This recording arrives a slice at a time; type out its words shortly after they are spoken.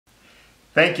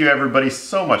Thank you everybody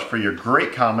so much for your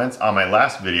great comments on my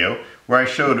last video where I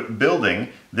showed building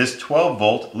this 12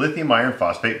 volt lithium iron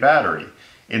phosphate battery.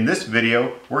 In this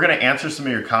video, we're going to answer some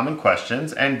of your common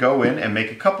questions and go in and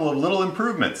make a couple of little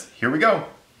improvements. Here we go.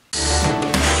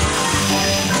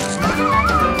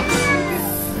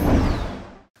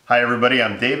 Hi everybody,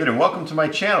 I'm David and welcome to my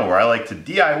channel where I like to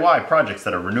DIY projects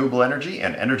that are renewable energy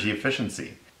and energy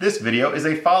efficiency. This video is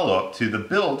a follow-up to the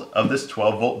build of this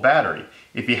 12 volt battery.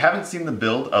 If you haven't seen the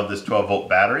build of this 12 volt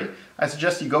battery, I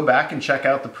suggest you go back and check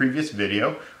out the previous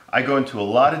video. I go into a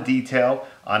lot of detail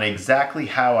on exactly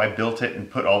how I built it and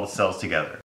put all the cells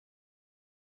together.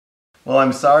 Well,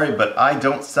 I'm sorry, but I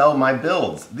don't sell my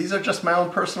builds. These are just my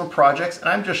own personal projects and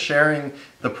I'm just sharing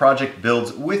the project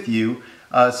builds with you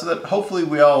so that hopefully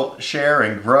we all share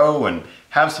and grow and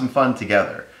have some fun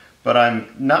together. But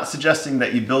I'm not suggesting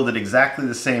that you build it exactly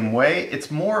the same way.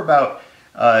 It's more about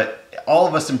all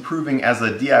of us improving as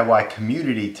a DIY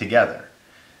community together.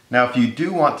 Now, if you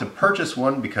do want to purchase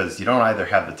one because you don't either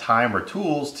have the time or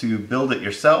tools to build it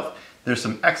yourself, there's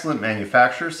some excellent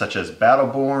manufacturers such as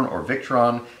Battleborn or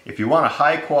Victron. If you want a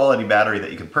high quality battery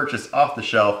that you can purchase off the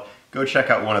shelf, go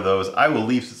check out one of those. I will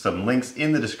leave some links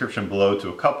in the description below to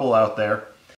a couple out there.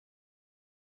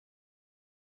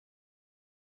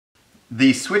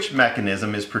 The switch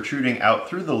mechanism is protruding out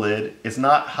through the lid. It's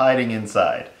not hiding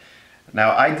inside.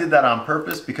 Now I did that on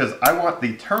purpose because I want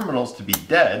the terminals to be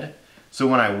dead, so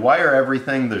when I wire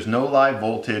everything there's no live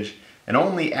voltage, and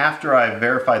only after I've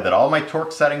verified that all my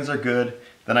torque settings are good,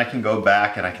 then I can go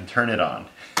back and I can turn it on.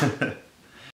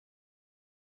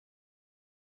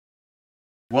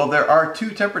 Well, there are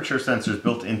two temperature sensors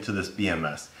built into this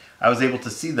BMS. I was able to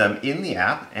see them in the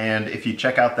app, and if you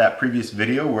check out that previous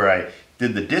video where I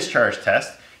did the discharge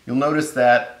test, you'll notice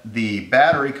that the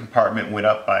battery compartment went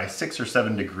up by 6 or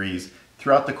 7 degrees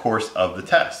throughout the course of the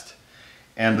test.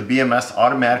 And the BMS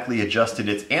automatically adjusted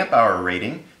its amp hour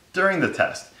rating during the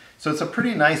test. So it's a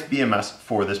pretty nice BMS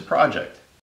for this project.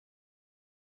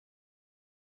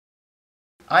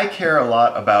 I care a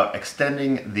lot about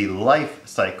extending the life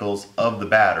cycles of the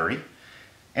battery,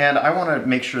 and I want to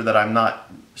make sure that I'm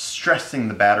not stressing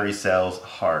the battery cells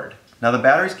hard. Now the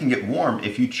batteries can get warm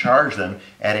if you charge them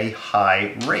at a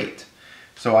high rate.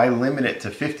 So I limit it to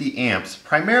 50 amps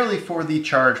primarily for the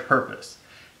charge purpose.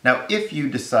 Now if you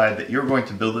decide that you're going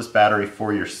to build this battery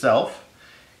for yourself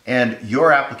and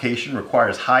your application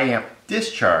requires high amp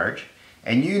discharge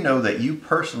and you know that you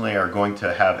personally are going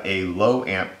to have a low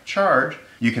amp charge,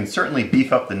 you can certainly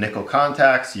beef up the nickel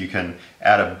contacts, you can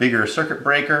add a bigger circuit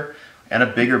breaker and a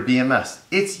bigger BMS.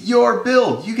 It's your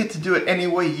build. You get to do it any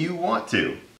way you want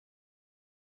to.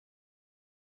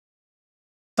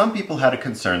 Some people had a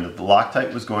concern that the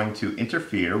Loctite was going to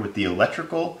interfere with the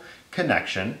electrical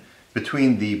connection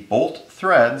between the bolt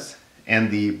threads and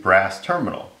the brass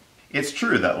terminal. It's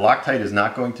true that Loctite is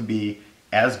not going to be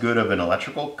as good of an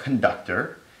electrical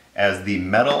conductor as the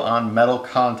metal on metal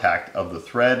contact of the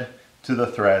thread to the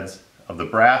threads of the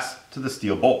brass to the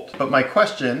steel bolt. But my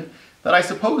question that I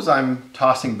suppose I'm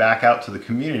tossing back out to the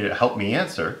community to help me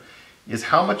answer is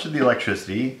how much of the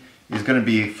electricity is going to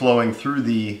be flowing through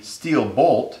the steel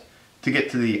bolt to get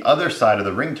to the other side of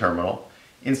the ring terminal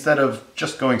instead of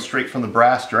just going straight from the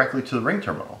brass directly to the ring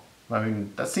terminal. I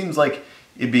mean, that seems like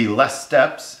it'd be less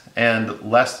steps and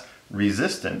less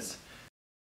resistance.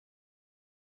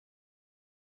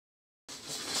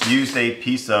 Used a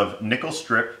piece of nickel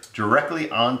strip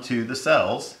directly onto the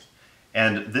cells,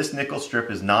 and this nickel strip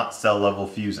is not cell level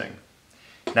fusing.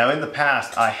 Now in the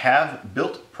past I have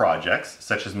built projects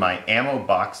such as my ammo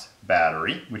box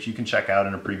battery, which you can check out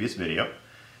in a previous video,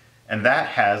 and that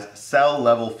has cell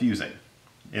level fusing.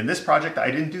 In this project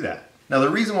I didn't do that. Now the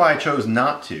reason why I chose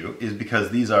not to is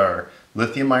because these are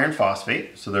lithium iron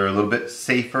phosphate, so they're a little bit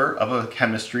safer of a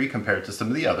chemistry compared to some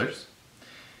of the others.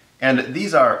 And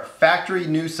these are factory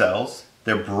new cells,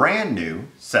 they're brand new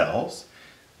cells,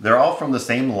 they're all from the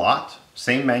same lot,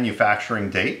 same manufacturing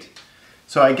date.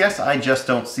 So I guess I just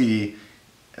don't see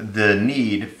the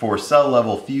need for cell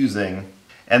level fusing,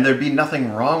 and there'd be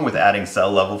nothing wrong with adding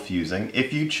cell level fusing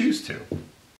if you choose to.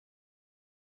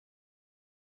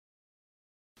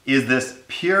 Is this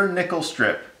pure nickel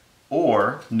strip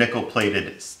or nickel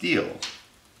plated steel?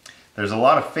 There's a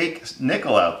lot of fake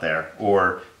nickel out there,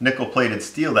 or nickel plated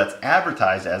steel that's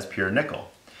advertised as pure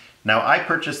nickel. Now I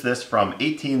purchased this from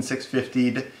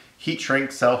 18650'd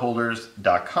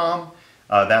heatshrinkcellholders.com.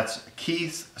 That's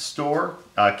Keith's store.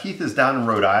 Keith is down in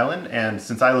Rhode Island, and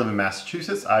since I live in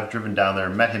Massachusetts, I've driven down there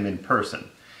and met him in person.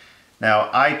 Now,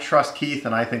 I trust Keith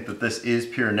and I think that this is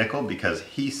pure nickel because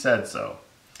he said so.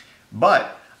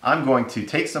 But I'm going to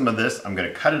take some of this, I'm going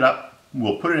to cut it up,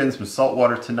 we'll put it in some salt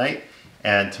water tonight,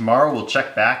 And tomorrow we'll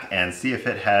check back and see if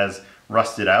it has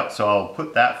rusted out, so I'll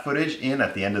put that footage in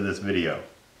at the end of this video.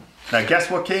 Now guess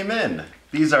what came in?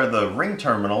 These are the ring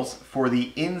terminals for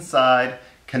the inside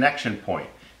connection point.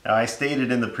 Now I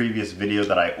stated in the previous video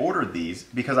that I ordered these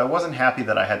because I wasn't happy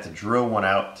that I had to drill one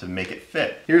out to make it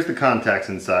fit. Here's the contacts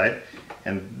inside,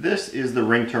 and this is the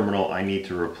ring terminal I need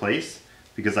to replace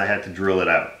because I had to drill it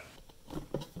out.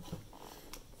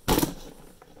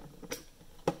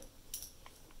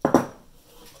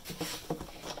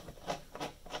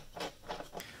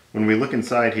 When we look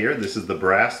inside here, this is the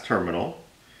brass terminal,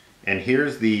 and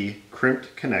here's the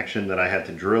crimped connection that I had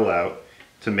to drill out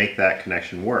to make that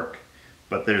connection work.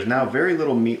 But there's now very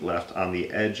little meat left on the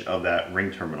edge of that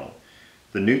ring terminal.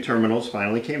 The new terminals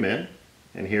finally came in,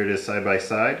 and here it is side by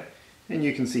side, and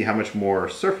you can see how much more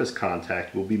surface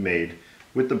contact will be made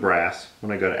with the brass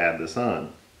when I go to add this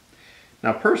on.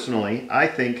 Now personally, I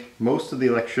think most of the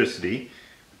electricity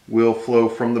will flow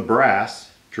from the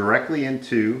brass directly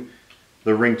into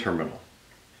the ring terminal.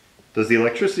 Does the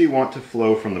electricity want to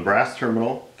flow from the brass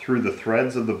terminal through the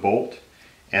threads of the bolt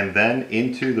and then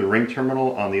into the ring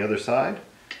terminal on the other side?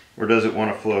 Or does it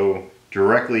want to flow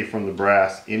directly from the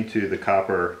brass into the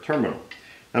copper terminal?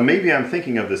 Now maybe I'm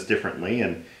thinking of this differently,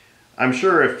 and I'm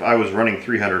sure if I was running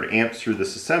 300 amps through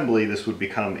this assembly, this would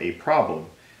become a problem.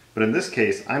 But in this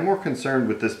case, I'm more concerned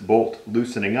with this bolt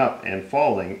loosening up and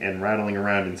falling and rattling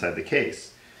around inside the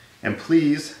case. And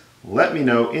please let me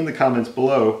know in the comments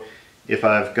below if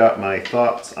I've got my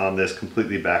thoughts on this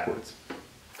completely backwards.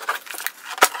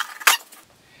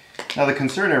 Now the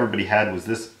concern everybody had was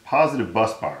this positive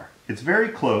bus bar. It's very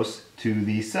close to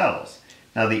the cells.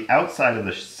 Now the outside of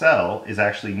the cell is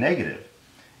actually negative,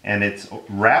 and it's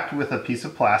wrapped with a piece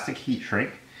of plastic heat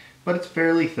shrink, but it's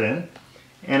fairly thin,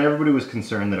 and everybody was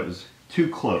concerned that it was too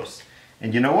close.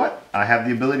 And you know what? I have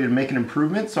the ability to make an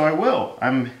improvement, so I will.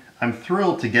 I'm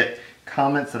thrilled to get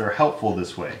comments that are helpful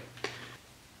this way.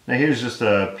 Now here's just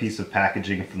a piece of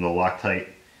packaging from the Loctite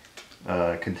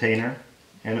container,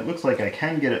 and it looks like I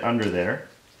can get it under there.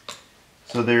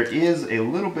 So there is a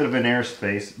little bit of an air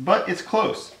space, but it's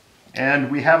close.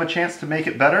 And we have a chance to make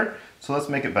it better, so let's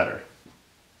make it better.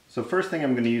 So first thing,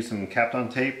 I'm going to use some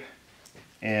Kapton tape,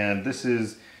 and this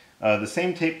is the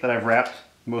same tape that I've wrapped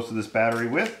most of this battery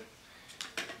with,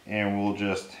 and we'll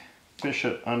just fish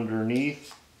it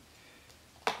underneath.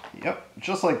 Yep,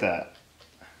 just like that.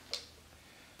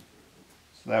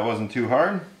 So that wasn't too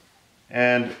hard,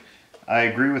 and I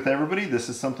agree with everybody, this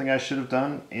is something I should have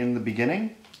done in the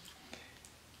beginning,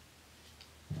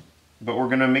 but we're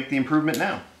going to make the improvement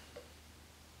now.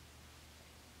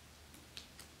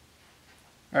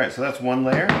 Alright, so that's one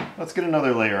layer. Let's get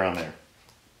another layer on there.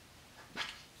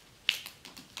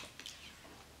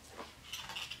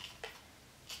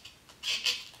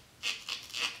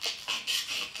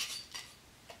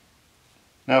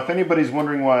 Now if anybody's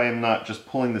wondering why I'm not just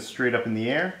pulling this straight up in the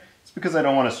air, it's because I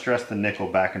don't want to stress the nickel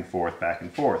back and forth, back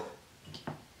and forth.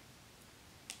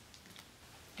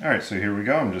 Alright, so here we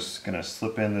go. I'm just going to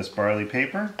slip in this barley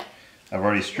paper. I've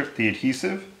already stripped the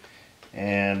adhesive,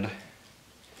 and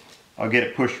I'll get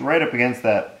it pushed right up against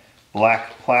that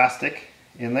black plastic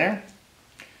in there.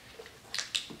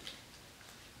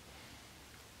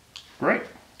 Great.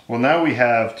 Well, now we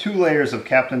have 2 layers of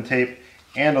Kapton tape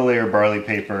and a layer of barley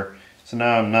paper. So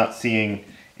now I'm not seeing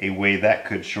a way that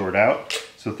could short out.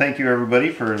 So thank you everybody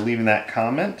for leaving that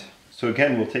comment. So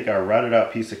again, we'll take our routed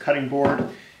out piece of cutting board.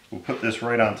 We'll put this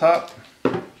right on top.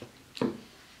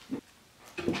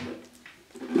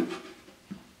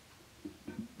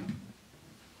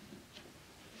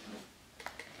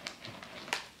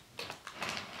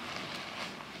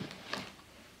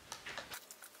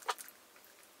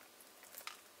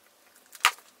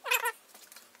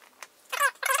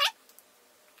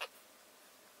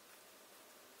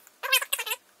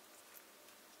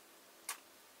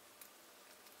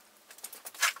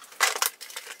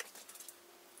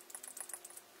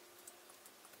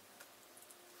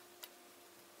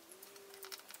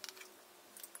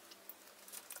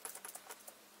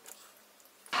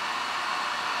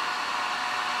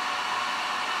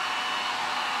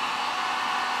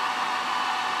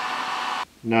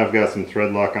 Now I've got some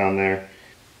thread lock on there.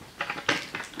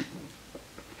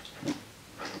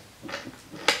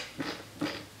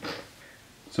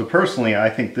 So personally, I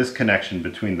think this connection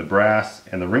between the brass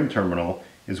and the ring terminal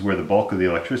is where the bulk of the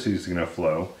electricity is going to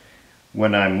flow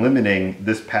when I'm limiting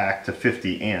this pack to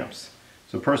 50 amps.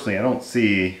 So personally, I don't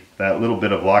see that little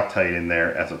bit of Loctite in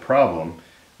there as a problem.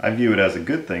 I view it as a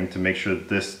good thing to make sure that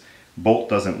this bolt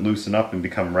doesn't loosen up and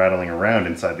become rattling around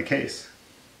inside the case.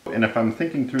 And if I'm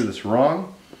thinking through this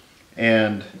wrong,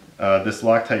 and this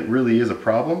Loctite really is a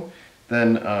problem,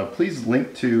 then please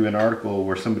link to an article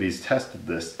where somebody's tested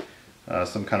this,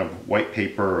 some kind of white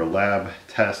paper or lab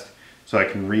test, so I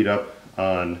can read up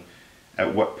on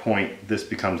at what point this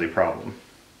becomes a problem.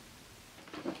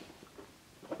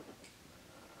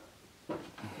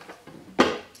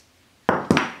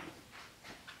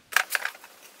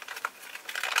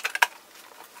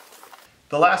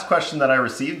 The last question that I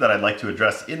received that I'd like to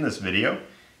address in this video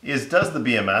is, does the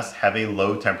BMS have a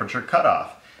low temperature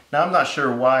cutoff? Now, I'm not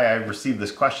sure why I receive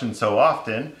this question so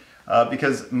often,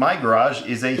 because my garage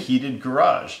is a heated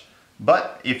garage.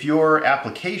 But if your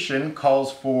application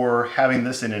calls for having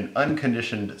this in an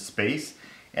unconditioned space,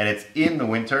 and it's in the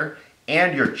winter,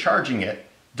 and you're charging it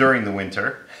during the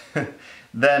winter,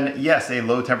 then yes, a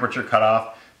low temperature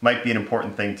cutoff might be an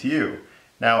important thing to you.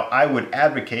 Now, I would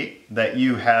advocate that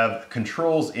you have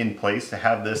controls in place to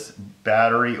have this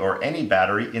battery or any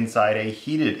battery inside a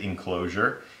heated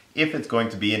enclosure if it's going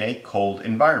to be in a cold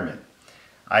environment.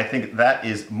 I think that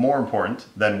is more important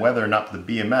than whether or not the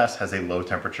BMS has a low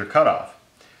temperature cutoff.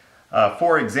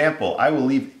 For example, I will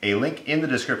leave a link in the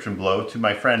description below to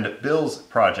my friend Bill's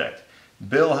project.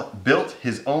 Bill built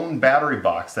his own battery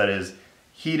box that is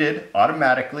heated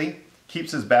automatically,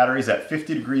 keeps his batteries at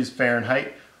 50 degrees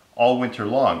Fahrenheit all winter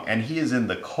long, and he is in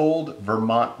the cold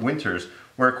Vermont winters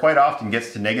where it quite often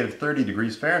gets to negative 30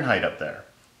 degrees Fahrenheit up there.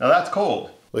 Now that's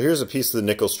cold. Well, here's a piece of the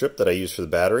nickel strip that I use for the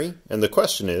battery, and the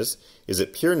question is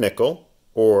it pure nickel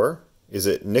or is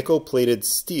it nickel plated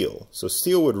steel? So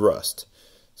steel would rust.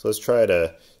 So let's try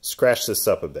to scratch this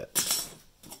up a bit.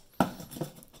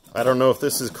 I don't know if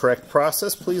this is the correct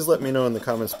process. Please let me know in the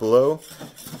comments below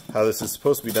how this is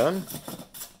supposed to be done.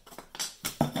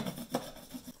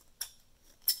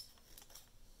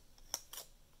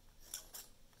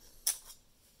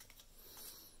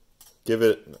 Give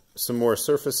it some more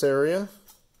surface area.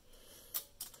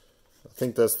 I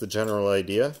think that's the general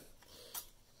idea.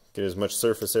 Get as much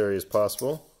surface area as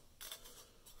possible.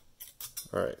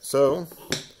 Alright, so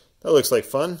that looks like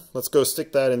fun. Let's go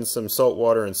stick that in some salt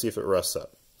water and see if it rusts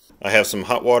up. I have some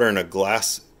hot water in a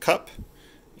glass cup,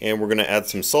 and we're going to add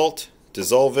some salt,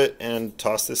 dissolve it, and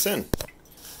toss this in.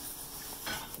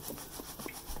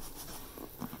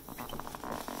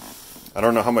 I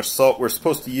don't know how much salt we're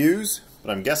supposed to use,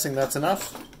 but I'm guessing that's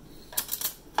enough.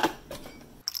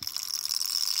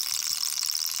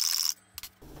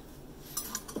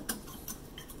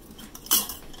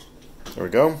 There we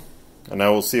go. And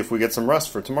now we'll see if we get some rust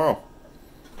for tomorrow.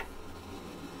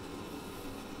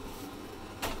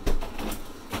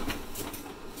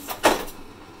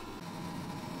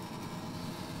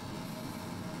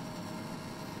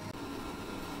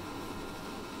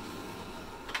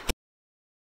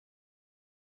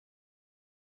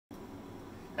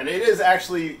 And it is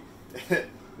actually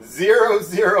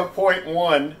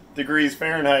 0.1 degrees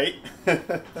Fahrenheit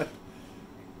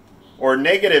or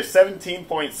negative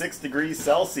 17.6 degrees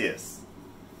Celsius.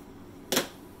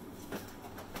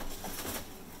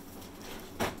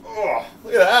 Oh,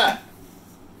 look at that.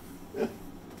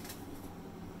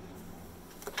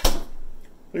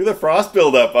 Look at the frost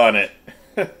buildup on it.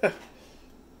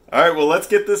 Alright, well, let's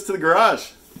get this to the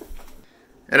garage.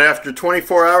 And after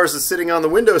 24 hours of sitting on the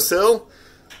windowsill,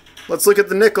 let's look at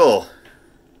the nickel.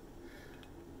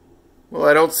 Well,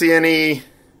 I don't see any.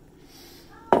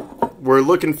 We're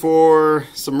looking for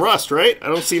some rust, right? I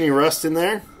don't see any rust in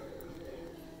there.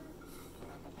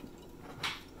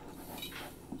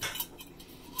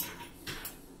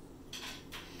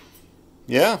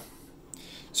 Yeah.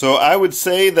 So I would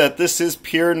say that this is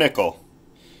pure nickel.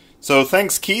 So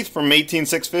thanks, Keith from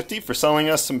 18650 for selling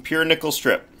us some pure nickel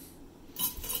strip.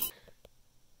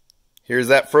 Here's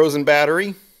that frozen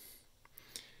battery.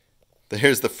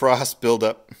 There's the frost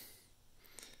buildup.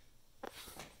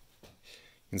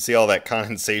 You can see all that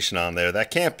condensation on there.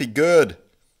 That can't be good.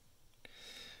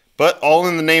 But all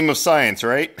in the name of science,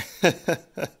 right?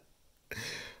 Alright,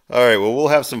 well, we'll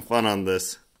have some fun on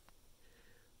this.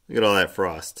 Look at all that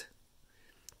frost.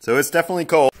 So it's definitely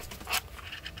cold.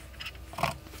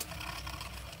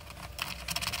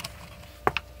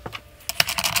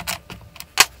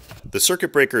 The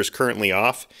circuit breaker is currently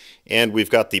off, and we've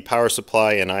got the power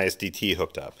supply and ISDT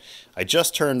hooked up. I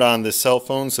just turned on this cell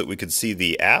phone so that we could see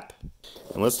the app.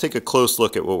 And let's take a close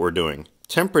look at what we're doing.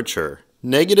 Temperature,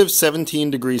 negative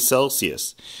 17 degrees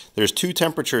Celsius. There's two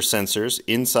temperature sensors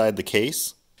inside the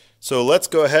case. So let's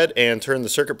go ahead and turn the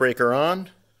circuit breaker on.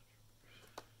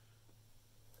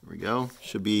 There we go.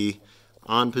 Should be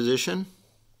on position.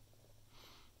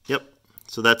 Yep.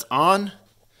 So that's on.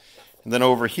 And then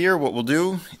over here, what we'll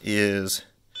do is,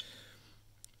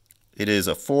 it is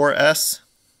a 4S.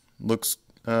 Looks,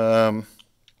 but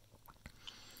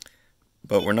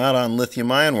but we're not on lithium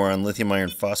ion, we're on lithium iron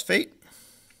phosphate.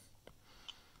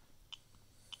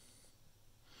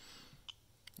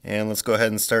 And let's go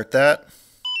ahead and start that.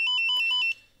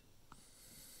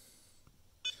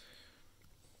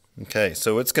 Okay,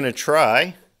 so it's going to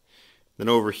try, then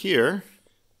over here,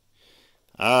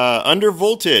 under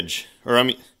voltage, or I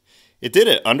mean, it did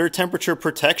it, under temperature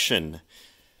protection.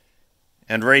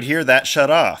 And right here, that shut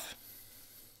off.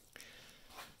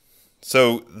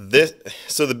 So the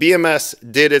BMS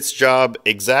did its job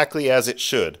exactly as it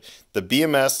should. The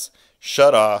BMS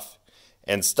shut off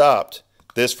and stopped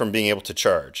this from being able to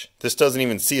charge. This doesn't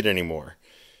even see it anymore.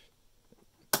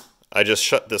 I just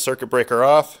shut the circuit breaker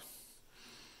off.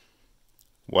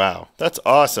 Wow, that's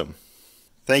awesome.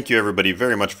 Thank you everybody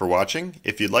very much for watching.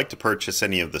 If you'd like to purchase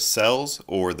any of the cells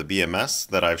or the BMS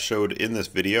that I've showed in this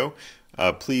video,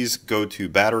 please go to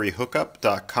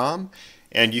batteryhookup.com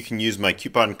and you can use my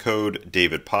coupon code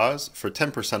DavidPaz for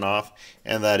 10% off,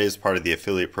 and that is part of the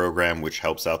affiliate program which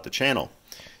helps out the channel.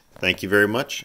 Thank you very much